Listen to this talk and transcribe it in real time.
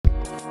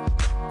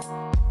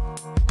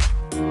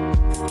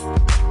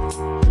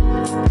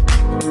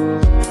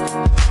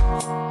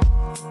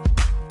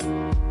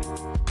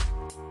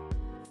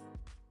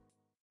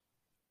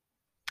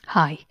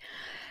Hi,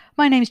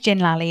 my name is Jen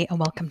Lally, and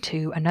welcome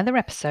to another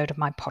episode of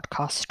my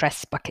podcast,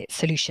 Stress Bucket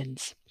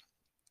Solutions.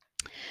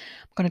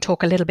 I'm going to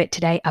talk a little bit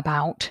today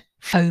about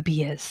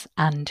phobias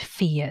and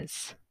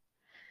fears.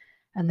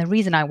 And the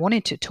reason I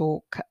wanted to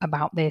talk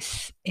about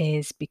this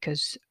is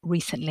because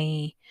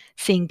recently,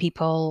 seeing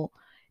people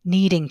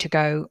needing to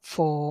go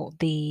for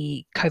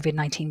the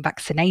COVID-19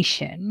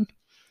 vaccination,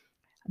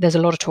 there's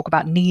a lot of talk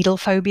about needle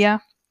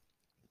phobia.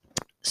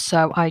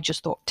 So I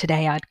just thought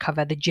today I'd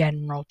cover the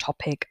general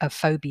topic of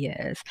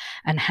phobias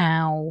and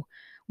how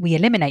we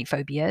eliminate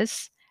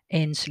phobias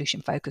in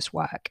solution focused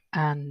work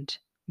and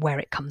where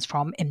it comes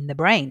from in the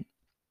brain,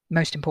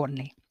 most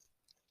importantly.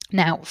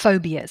 Now,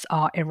 phobias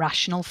are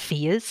irrational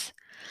fears,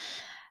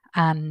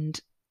 and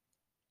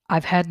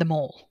I've heard them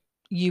all.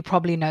 You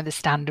probably know the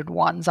standard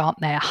ones, aren't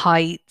there?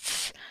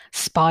 Heights,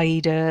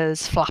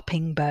 spiders,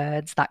 flapping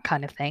birds, that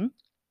kind of thing.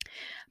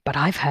 But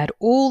I've heard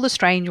all the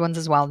strange ones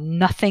as well.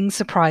 Nothing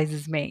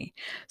surprises me.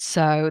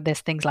 So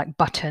there's things like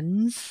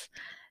buttons,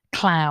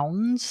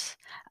 clowns,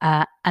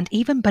 and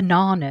even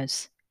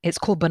bananas. It's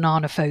called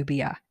banana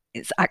phobia.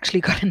 It's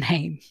actually got a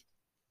name.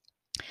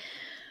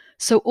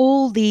 So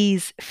all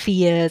these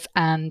fears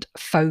and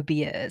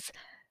phobias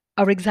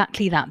are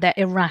exactly that. They're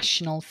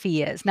irrational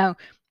fears. Now,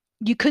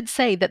 you could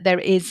say that there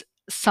is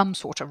some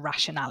sort of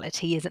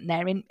rationality, isn't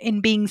there, in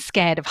being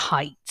scared of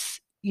heights.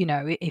 You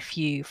know, if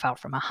you fell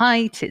from a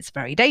height, it's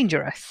very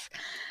dangerous.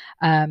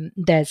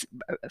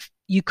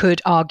 You could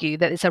argue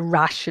that it's a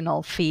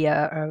rational fear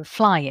of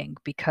flying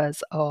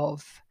because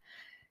of,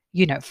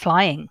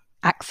 flying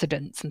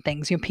accidents and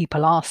things.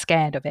 People are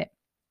scared of it.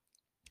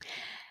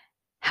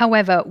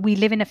 However, we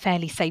live in a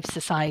fairly safe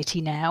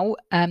society now.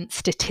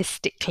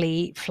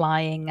 Statistically,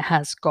 flying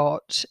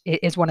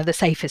is one of the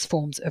safest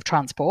forms of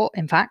transport,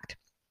 in fact.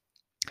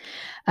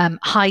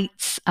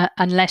 Heights,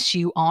 unless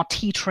you are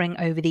teetering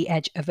over the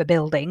edge of a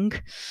building,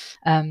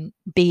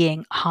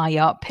 being high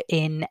up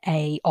in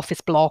a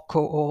office block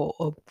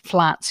or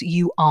flats,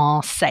 you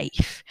are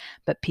safe.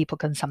 But people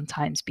can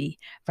sometimes be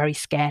very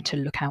scared to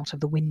look out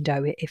of the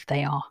window if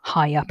they are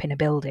high up in a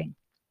building.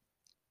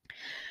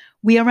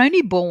 We are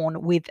only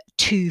born with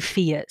two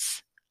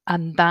fears,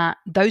 and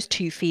those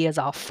two fears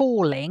are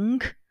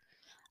falling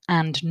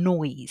and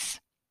noise.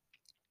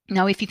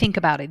 Now, if you think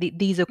about it,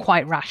 these are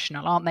quite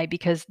rational, aren't they?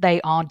 Because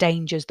they are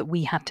dangers that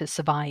we had to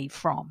survive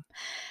from.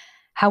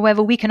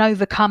 However, we can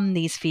overcome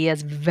these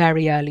fears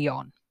very early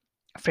on.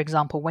 For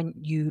example, when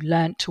you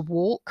learnt to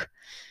walk,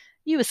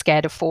 you were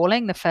scared of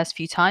falling the first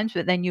few times,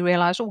 but then you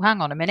realize, oh,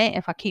 hang on a minute,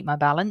 if I keep my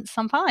balance,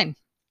 I'm fine.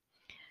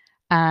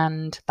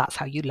 And that's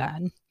how you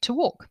learn to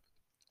walk.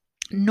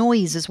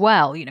 Noise as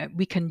well,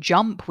 we can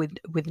jump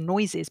with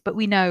noises, but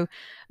we know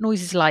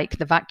noises like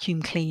the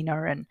vacuum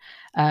cleaner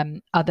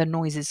and other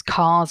noises,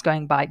 cars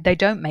going by, they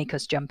don't make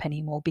us jump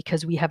anymore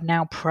because we have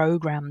now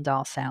programmed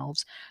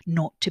ourselves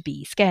not to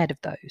be scared of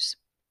those.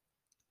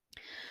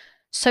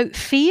 So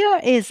fear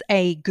is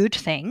a good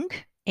thing.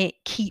 It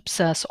keeps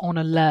us on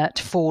alert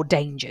for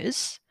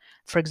dangers.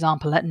 For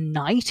example, at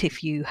night,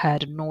 if you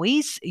heard a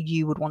noise,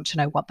 you would want to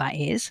know what that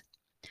is.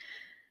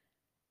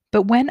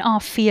 But when our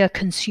fear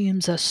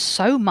consumes us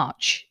so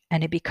much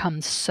and it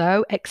becomes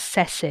so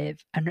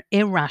excessive and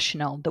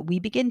irrational that we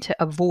begin to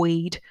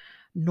avoid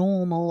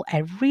normal,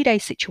 everyday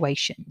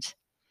situations,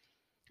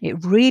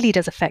 it really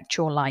does affect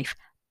your life.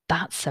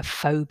 That's a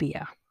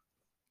phobia.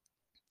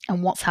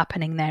 And what's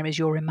happening there is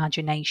your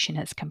imagination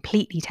has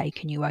completely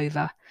taken you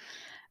over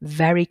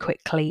very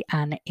quickly,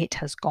 and it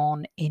has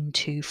gone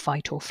into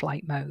fight or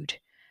flight mode.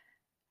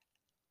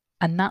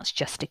 And that's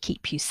just to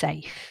keep you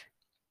safe.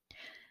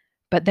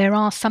 But there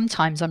are some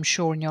times, I'm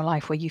sure, in your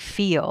life where you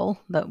feel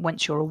that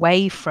once you're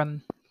away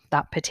from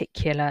that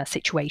particular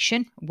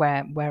situation,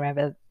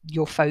 wherever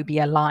your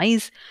phobia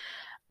lies,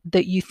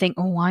 that you think,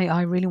 oh,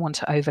 I really want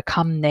to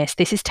overcome this.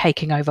 This is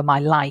taking over my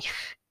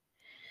life.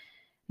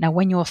 Now,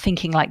 when you're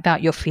thinking like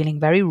that, you're feeling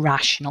very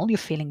rational. You're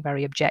feeling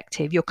very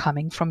objective. You're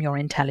coming from your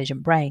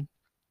intelligent brain.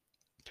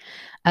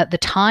 At the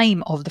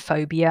time of the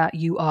phobia,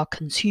 you are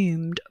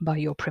consumed by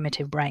your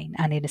primitive brain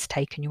and it has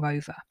taken you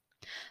over.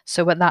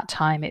 So at that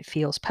time, it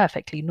feels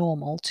perfectly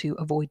normal to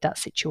avoid that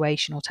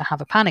situation or to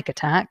have a panic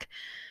attack.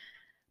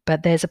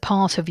 But there's a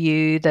part of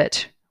you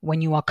that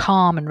when you are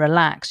calm and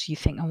relaxed, you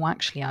think, oh,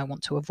 actually, I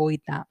want to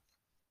avoid that.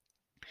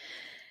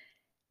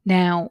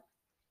 Now,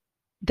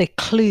 the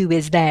clue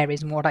is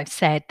in what I've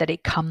said, that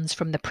it comes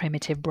from the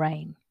primitive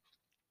brain.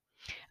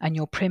 And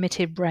your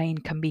primitive brain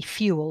can be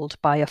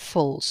fueled by a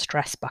full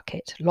stress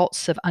bucket,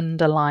 lots of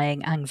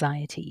underlying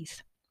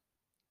anxieties.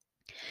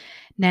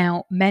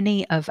 Now,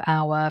 many of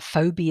our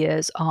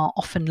phobias are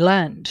often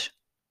learned,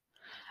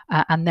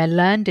 and they're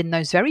learned in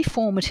those very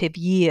formative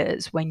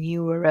years when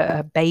you were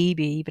a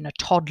baby, even a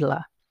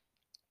toddler,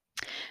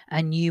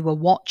 and you were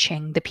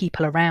watching the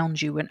people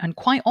around you. And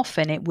quite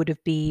often it would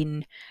have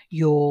been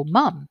your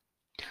mum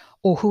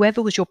or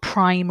whoever was your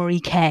primary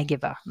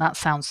caregiver. That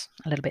sounds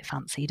a little bit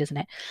fancy, doesn't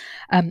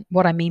it?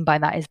 What I mean by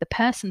that is the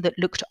person that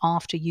looked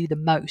after you the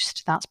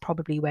most. That's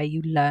probably where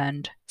you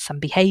learned some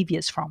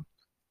behaviors from.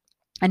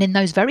 And in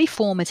those very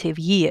formative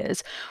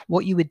years,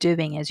 what you were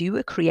doing is you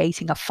were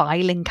creating a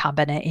filing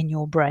cabinet in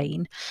your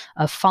brain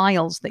of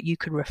files that you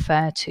could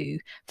refer to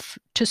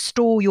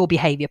store your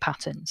behavior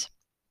patterns.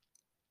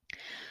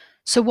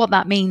 So what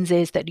that means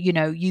is that,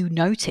 you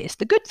notice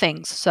the good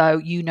things. So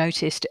you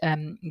noticed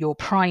your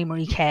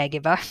primary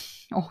caregiver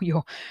or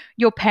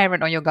your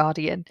parent or your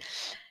guardian.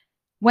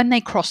 When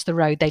they crossed the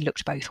road, they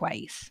looked both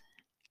ways.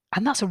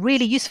 And that's a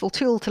really useful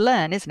tool to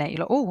learn, isn't it?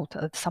 You're like, oh,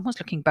 someone's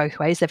looking both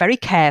ways. They're very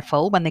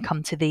careful when they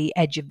come to the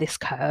edge of this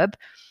curb.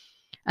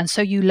 And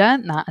so you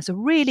learn that as a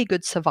really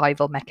good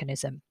survival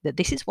mechanism, that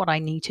this is what I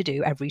need to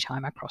do every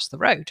time I cross the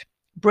road.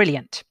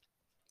 Brilliant.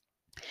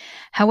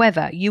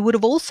 However, you would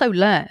have also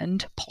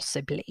learned,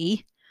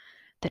 possibly,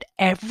 that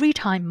every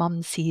time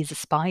mum sees a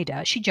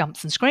spider, she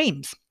jumps and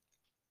screams.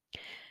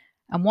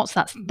 And what's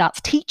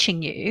that's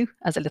teaching you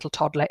as a little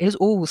toddler is,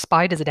 oh,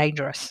 spiders are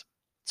dangerous.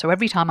 So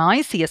every time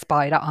I see a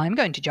spider, I'm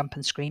going to jump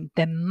and scream.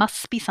 There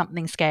must be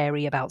something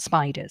scary about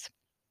spiders.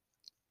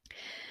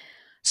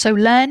 So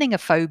learning a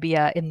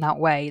phobia in that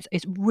way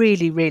is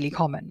really, really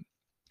common.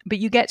 But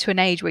you get to an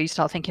age where you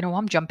start thinking, oh,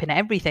 I'm jumping at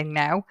everything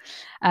now.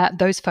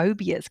 Those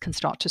phobias can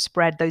start to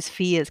spread. Those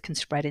fears can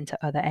spread into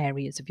other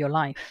areas of your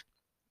life.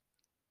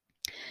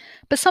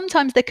 But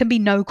sometimes there can be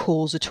no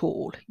cause at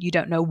all. You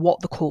don't know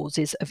what the cause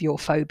is of your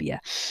phobia.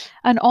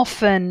 And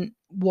often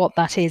what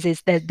that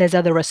is there's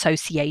other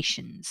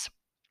associations.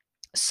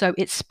 So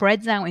it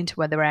spreads out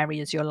into other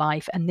areas of your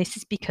life. And this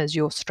is because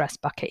your stress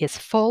bucket is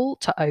full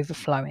to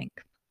overflowing.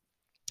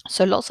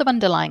 So lots of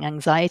underlying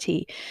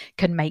anxiety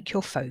can make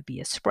your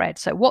phobia spread.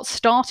 So what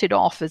started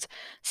off as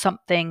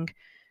something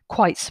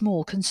quite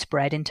small can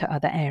spread into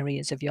other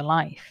areas of your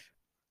life.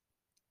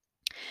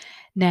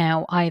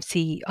 Now, I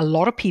see a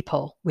lot of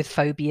people with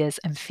phobias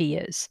and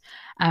fears,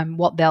 and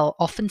what they'll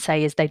often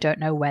say is they don't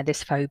know where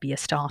this phobia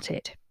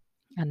started.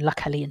 And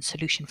luckily, in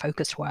solution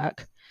focused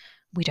work,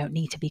 we don't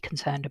need to be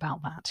concerned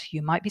about that.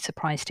 You might be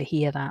surprised to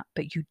hear that,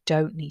 but you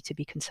don't need to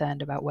be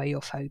concerned about where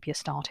your phobia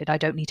started. I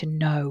don't need to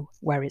know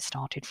where it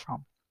started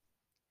from.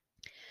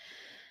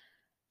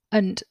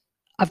 And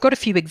I've got a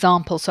few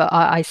examples. So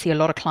I see a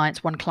lot of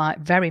clients. One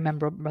client, very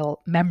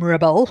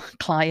memorable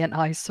client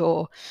I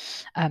saw,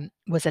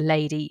 was a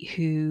lady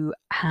who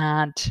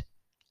had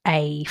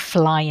a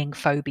flying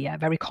phobia.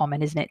 Very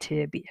common, isn't it,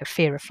 to be a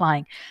fear of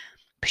flying?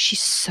 But she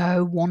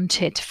so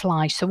wanted to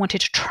fly, so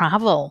wanted to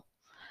travel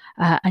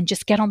and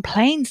just get on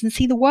planes and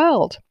see the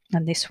world.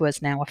 And this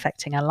was now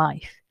affecting her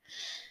life.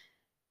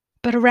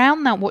 But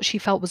around that, what she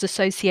felt was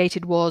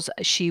associated was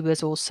she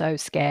was also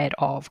scared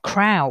of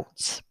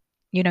crowds.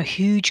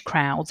 Huge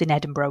crowds. In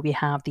Edinburgh, we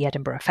have the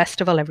Edinburgh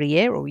Festival every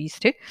year, or we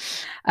used to.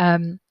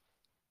 And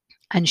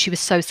she was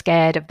so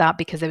scared of that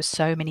because there were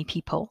so many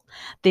people.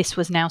 This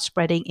was now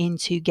spreading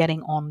into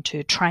getting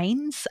onto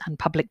trains and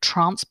public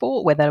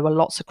transport where there were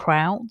lots of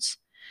crowds.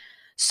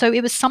 So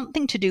it was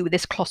something to do with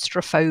this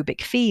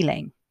claustrophobic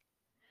feeling.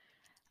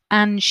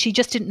 And she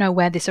just didn't know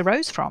where this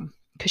arose from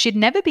because she'd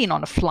never been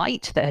on a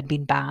flight that had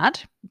been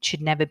bad.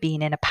 She'd never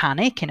been in a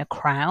panic in a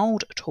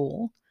crowd at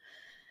all.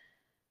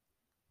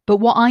 But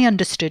what I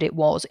understood it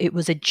was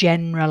a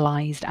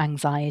generalized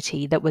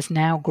anxiety that was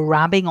now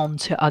grabbing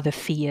onto other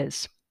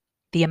fears.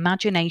 The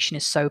imagination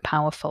is so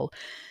powerful.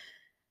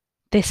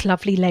 This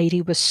lovely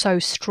lady was so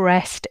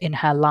stressed in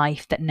her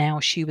life that now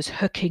she was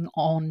hooking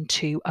on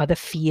to other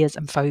fears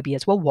and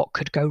phobias. Well, what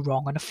could go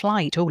wrong on a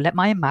flight? Oh, let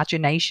my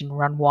imagination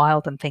run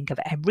wild and think of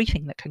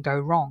everything that can go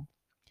wrong.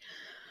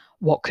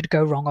 What could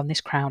go wrong on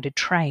this crowded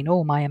train?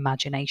 Oh, my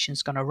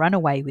imagination's going to run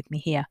away with me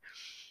here.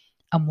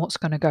 And what's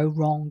going to go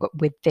wrong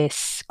with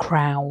this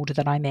crowd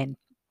that I'm in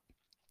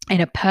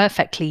a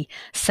perfectly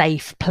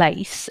safe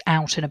place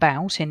out and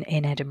about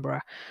in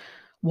Edinburgh?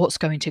 What's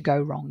going to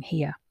go wrong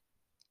here?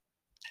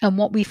 And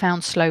what we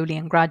found slowly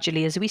and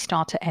gradually as we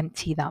start to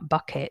empty that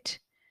bucket,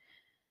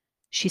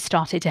 she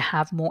started to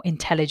have more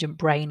intelligent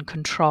brain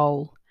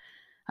control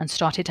and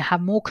started to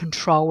have more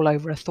control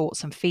over her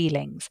thoughts and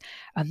feelings.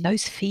 And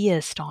those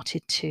fears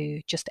started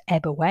to just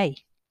ebb away.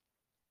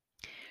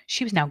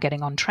 She was now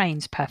getting on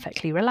trains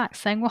perfectly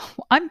relaxed, saying, well,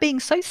 I'm being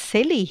so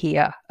silly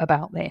here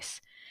about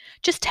this.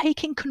 Just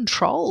taking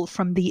control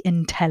from the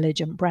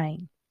intelligent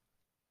brain.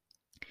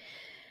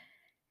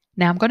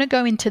 Now, I'm going to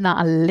go into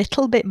that a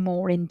little bit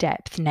more in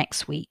depth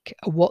next week,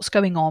 what's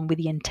going on with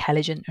the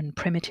intelligent and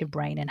primitive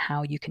brain and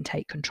how you can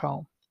take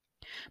control.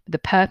 But the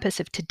purpose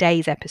of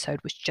today's episode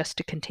was just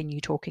to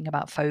continue talking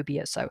about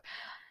phobia. So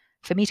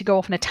for me to go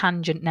off on a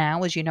tangent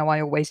now, as you know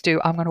I always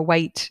do, I'm going to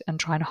wait and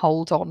try and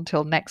hold on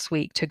till next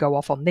week to go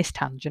off on this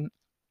tangent.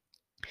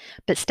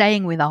 But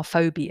staying with our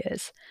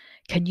phobias,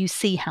 can you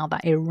see how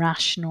that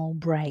irrational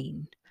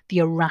brain, the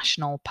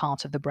irrational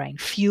part of the brain,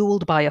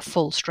 fueled by a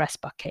full stress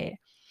bucket,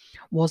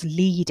 was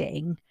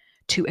leading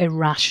to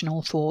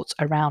irrational thoughts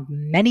around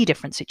many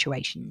different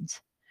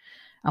situations?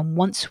 And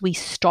once we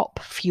stop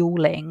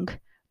fueling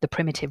the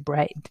primitive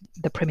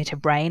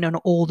brain and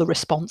all the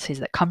responses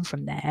that come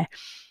from there,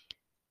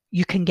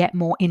 you can get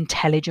more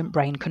intelligent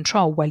brain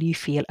control where you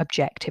feel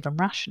objective and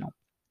rational.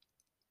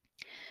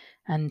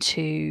 And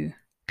to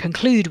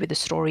conclude with the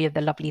story of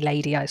the lovely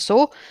lady I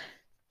saw,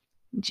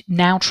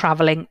 now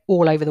traveling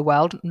all over the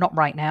world, not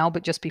right now,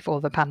 but just before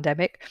the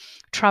pandemic,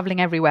 traveling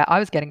everywhere. I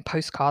was getting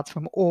postcards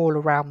from all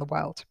around the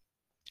world.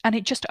 And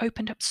it just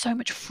opened up so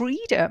much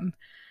freedom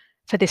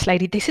for this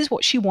lady. This is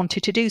what she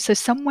wanted to do. So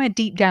somewhere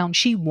deep down,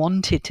 she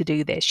wanted to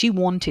do this. She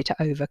wanted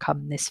to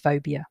overcome this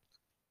phobia.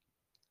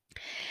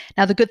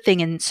 Now, the good thing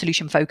in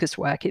solution focused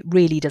work, it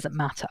really doesn't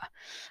matter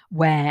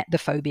where the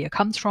phobia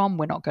comes from.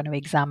 We're not going to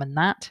examine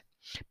that.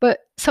 But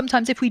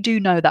sometimes if we do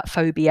know that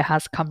phobia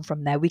has come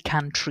from there, we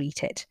can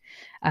treat it.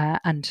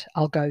 And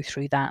I'll go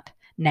through that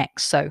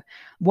next. So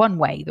one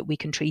way that we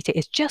can treat it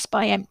is just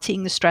by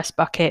emptying the stress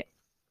bucket,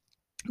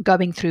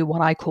 going through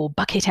what I call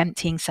bucket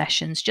emptying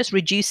sessions, just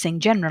reducing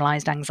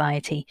generalized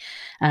anxiety.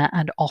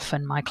 And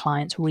often my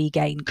clients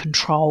regain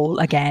control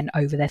again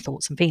over their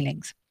thoughts and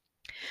feelings.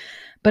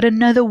 But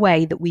another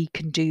way that we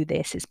can do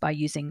this is by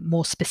using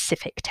more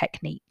specific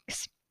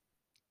techniques.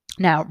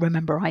 Now,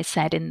 remember I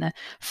said in the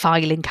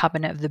filing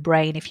cabinet of the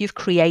brain, if you've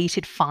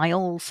created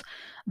files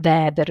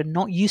there that are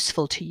not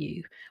useful to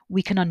you,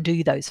 we can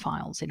undo those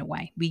files in a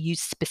way. We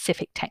use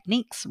specific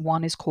techniques.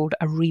 One is called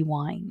a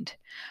rewind,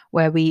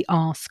 where we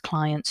ask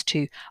clients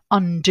to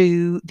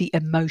undo the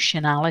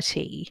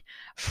emotionality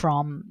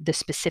from the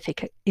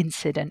specific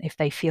incident if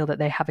they feel that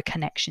they have a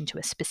connection to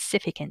a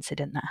specific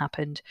incident that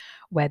happened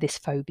where this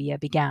phobia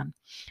began.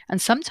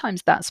 And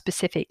sometimes that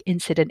specific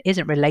incident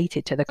isn't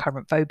related to the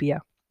current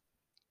phobia.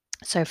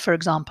 So, for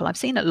example, I've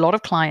seen a lot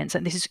of clients,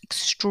 and this is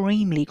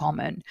extremely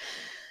common,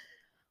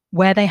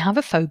 where they have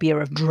a phobia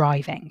of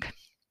driving.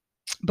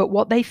 But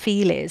what they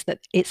feel is that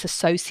it's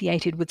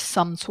associated with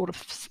some sort of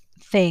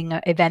thing,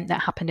 event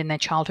that happened in their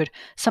childhood,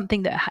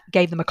 something that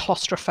gave them a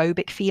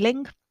claustrophobic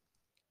feeling.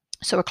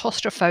 So a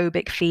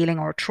claustrophobic feeling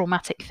or a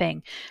traumatic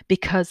thing,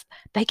 because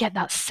they get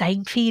that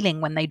same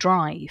feeling when they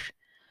drive.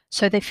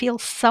 So they feel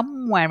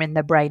somewhere in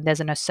their brain there's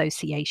an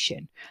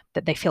association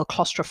that they feel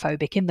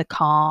claustrophobic in the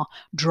car,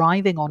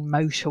 driving on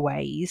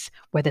motorways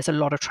where there's a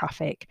lot of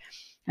traffic.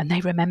 And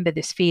they remember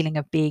this feeling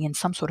of being in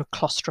some sort of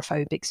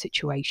claustrophobic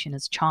situation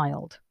as a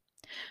child.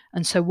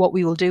 And so what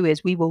we will do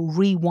is we will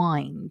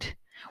rewind,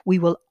 we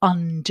will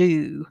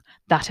undo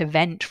that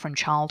event from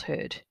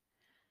childhood.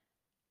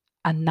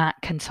 And that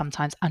can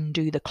sometimes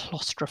undo the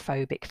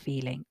claustrophobic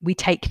feeling. We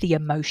take the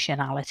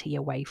emotionality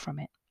away from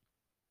it.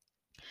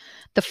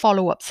 The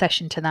follow-up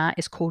session to that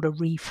is called a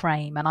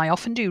reframe. And I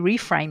often do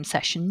reframe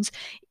sessions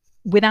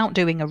without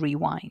doing a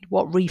rewind.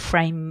 What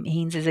reframe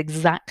means is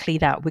exactly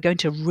that. We're going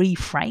to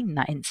reframe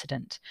that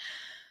incident.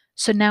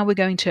 So now we're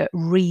going to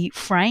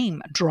reframe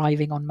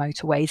driving on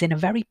motorways in a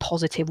very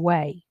positive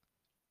way.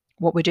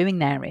 What we're doing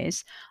there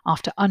is,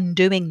 after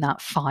undoing that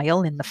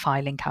file in the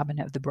filing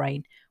cabinet of the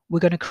brain, we're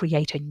going to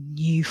create a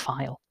new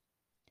file.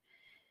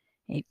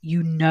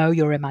 You know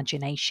your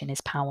imagination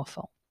is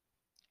powerful.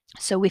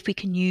 So if we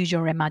can use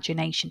your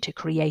imagination to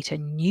create a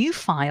new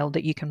file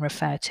that you can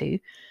refer to,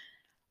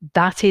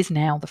 that is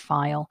now the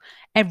file.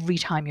 Every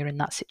time you're in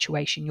that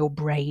situation, your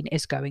brain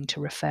is going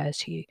to refer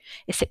to you.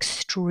 It's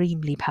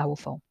extremely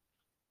powerful.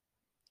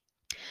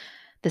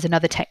 There's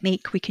another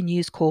technique we can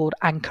use called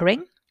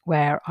anchoring,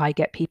 where I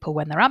get people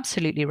when they're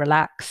absolutely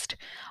relaxed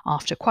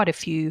after quite a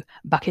few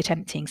bucket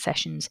emptying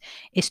sessions,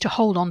 is to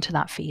hold on to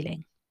that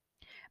feeling.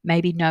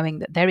 Maybe knowing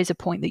that there is a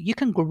point that you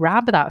can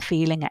grab that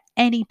feeling at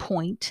any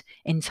point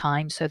in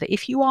time, so that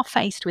if you are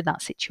faced with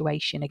that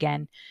situation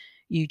again,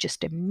 you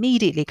just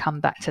immediately come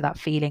back to that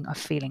feeling of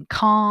feeling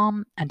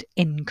calm and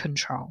in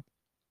control.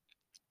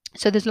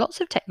 So there's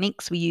lots of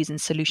techniques we use in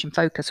solution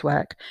focus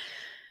work.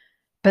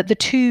 But the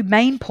two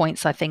main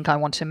points I think I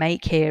want to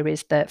make here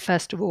is that,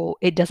 first of all,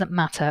 it doesn't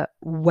matter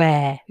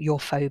where your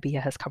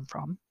phobia has come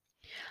from,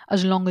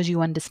 as long as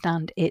you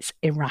understand it's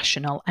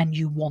irrational and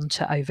you want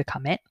to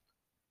overcome it.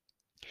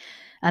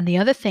 And the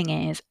other thing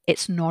is,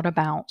 it's not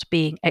about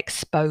being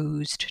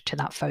exposed to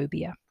that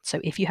phobia. So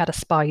if you had a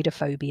spider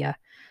phobia,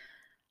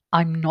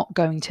 I'm not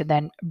going to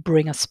then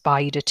bring a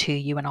spider to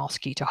you and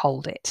ask you to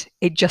hold it.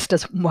 It just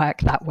doesn't work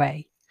that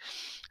way.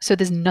 So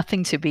there's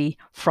nothing to be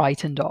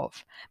frightened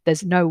of.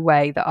 There's no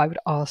way that I would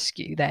ask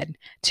you then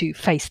to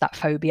face that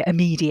phobia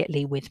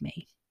immediately with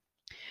me.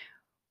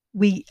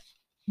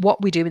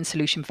 What we do in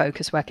solution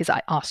focus work is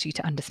I ask you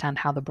to understand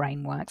how the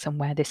brain works and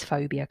where this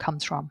phobia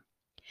comes from.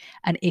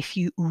 And if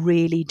you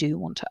really do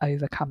want to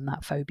overcome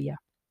that phobia,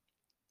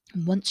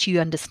 once you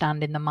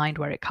understand in the mind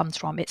where it comes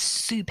from, it's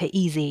super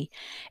easy.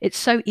 It's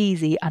so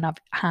easy. And I've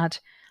had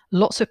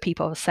lots of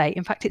people say,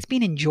 in fact, it's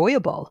been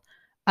enjoyable,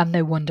 and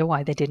they wonder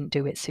why they didn't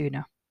do it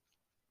sooner.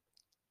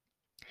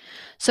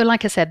 So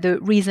like I said, the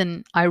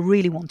reason I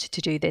really wanted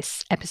to do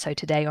this episode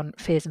today on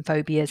fears and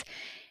phobias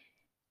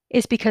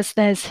is because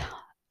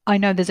I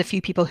know there's a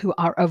few people who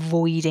are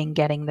avoiding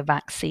getting the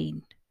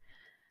vaccine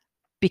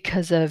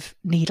because of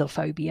needle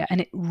phobia. And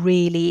it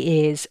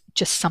really is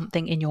just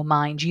something in your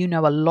mind. You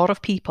know, a lot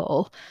of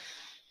people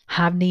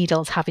have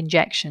needles, have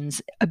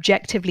injections.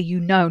 Objectively, you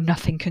know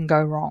nothing can go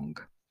wrong.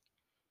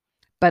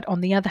 But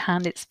on the other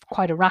hand, it's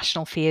quite a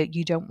rational fear.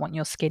 You don't want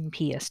your skin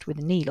pierced with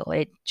a needle.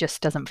 It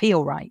just doesn't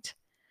feel right.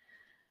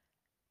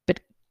 But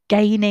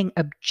gaining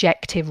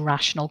objective,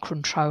 rational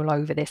control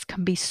over this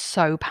can be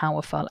so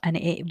powerful, and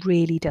it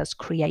really does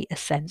create a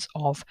sense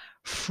of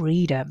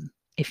freedom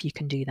if you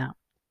can do that.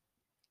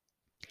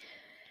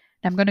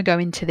 I'm going to go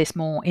into this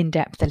more in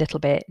depth a little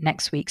bit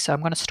next week, so I'm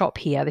going to stop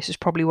here. This is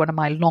probably one of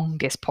my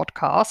longest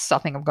podcasts. I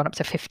think I've gone up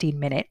to 15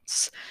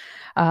 minutes.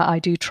 I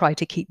do try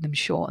to keep them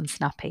short and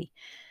snappy.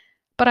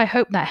 But I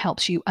hope that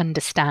helps you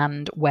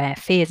understand where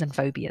fears and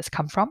phobias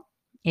come from.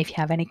 If you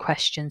have any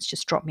questions,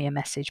 just drop me a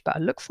message. But I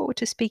look forward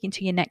to speaking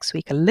to you next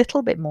week a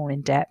little bit more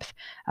in depth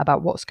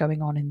about what's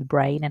going on in the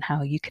brain and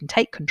how you can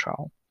take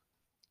control.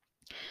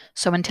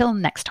 So until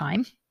next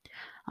time,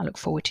 I look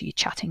forward to you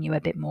chatting you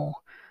a bit more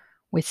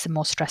with some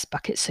more stress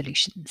bucket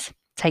solutions.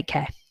 Take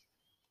care.